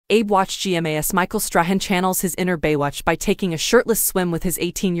Baywatch GMA's Michael Strahan channels his inner Baywatch by taking a shirtless swim with his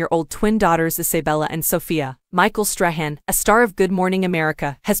 18-year-old twin daughters Isabella and Sophia. Michael Strahan, a star of Good Morning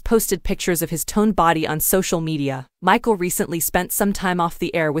America, has posted pictures of his toned body on social media. Michael recently spent some time off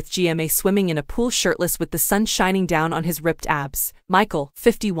the air with GMA swimming in a pool shirtless with the sun shining down on his ripped abs. Michael,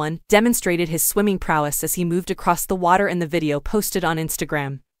 51, demonstrated his swimming prowess as he moved across the water in the video posted on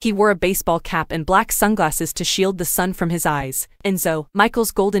Instagram. He wore a baseball cap and black sunglasses to shield the sun from his eyes. Enzo,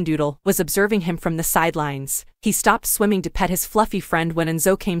 Michael's golden doodle, was observing him from the sidelines. He stopped swimming to pet his fluffy friend when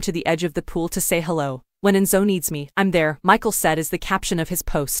Enzo came to the edge of the pool to say hello. "When Enzo needs me, I'm there," Michael said as the caption of his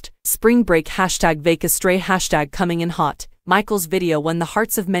post. Spring break #VacAstray #coming in hot. Michael's video won the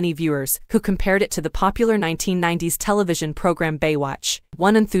hearts of many viewers, who compared it to the popular 1990s television program Baywatch.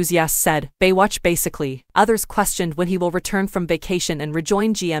 One enthusiast said, "Baywatch basically." Others questioned when he will return from vacation and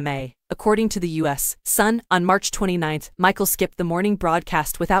rejoin GMA. According to the U.S. Sun, on March 29, Michael skipped the morning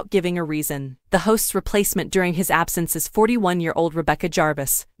broadcast without giving a reason. The host's replacement during his absence is 41-year-old Rebecca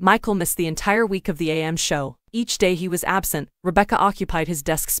Jarvis. Michael missed the entire week of the AM show. Each day he was absent, Rebecca occupied his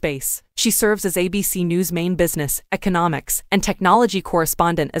desk space. She serves as ABC News' main business, economics, and technology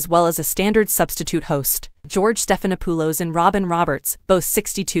correspondent as well as a standard substitute host. George Stephanopoulos and Robin Roberts, both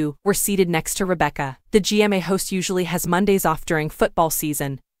 62, were seated next to Rebecca. The GMA host usually has Mondays off during football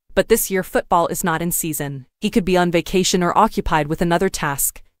season, but this year football is not in season. He could be on vacation or occupied with another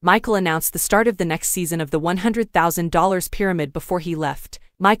task. Michael announced the start of the next season of the $100,000 pyramid before he left.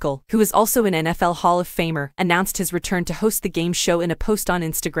 Michael, who is also an NFL Hall of Famer, announced his return to host the game show in a post on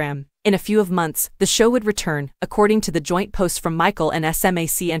Instagram. In a few months, the show would return, according to the joint post from Michael and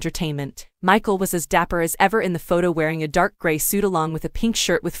SMAC Entertainment. Michael was as dapper as ever in the photo, wearing a dark gray suit along with a pink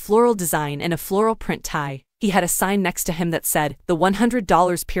shirt with floral design and a floral print tie. He had a sign next to him that said, "The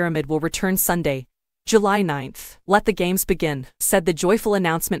 $100 pyramid will return Sunday, July 9th. Let the games begin," said the joyful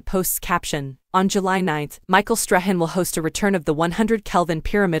announcement post's caption. On July 9th, Michael Strahan will host a return of the 100 Kelvin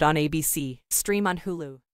pyramid on ABC. Stream on Hulu.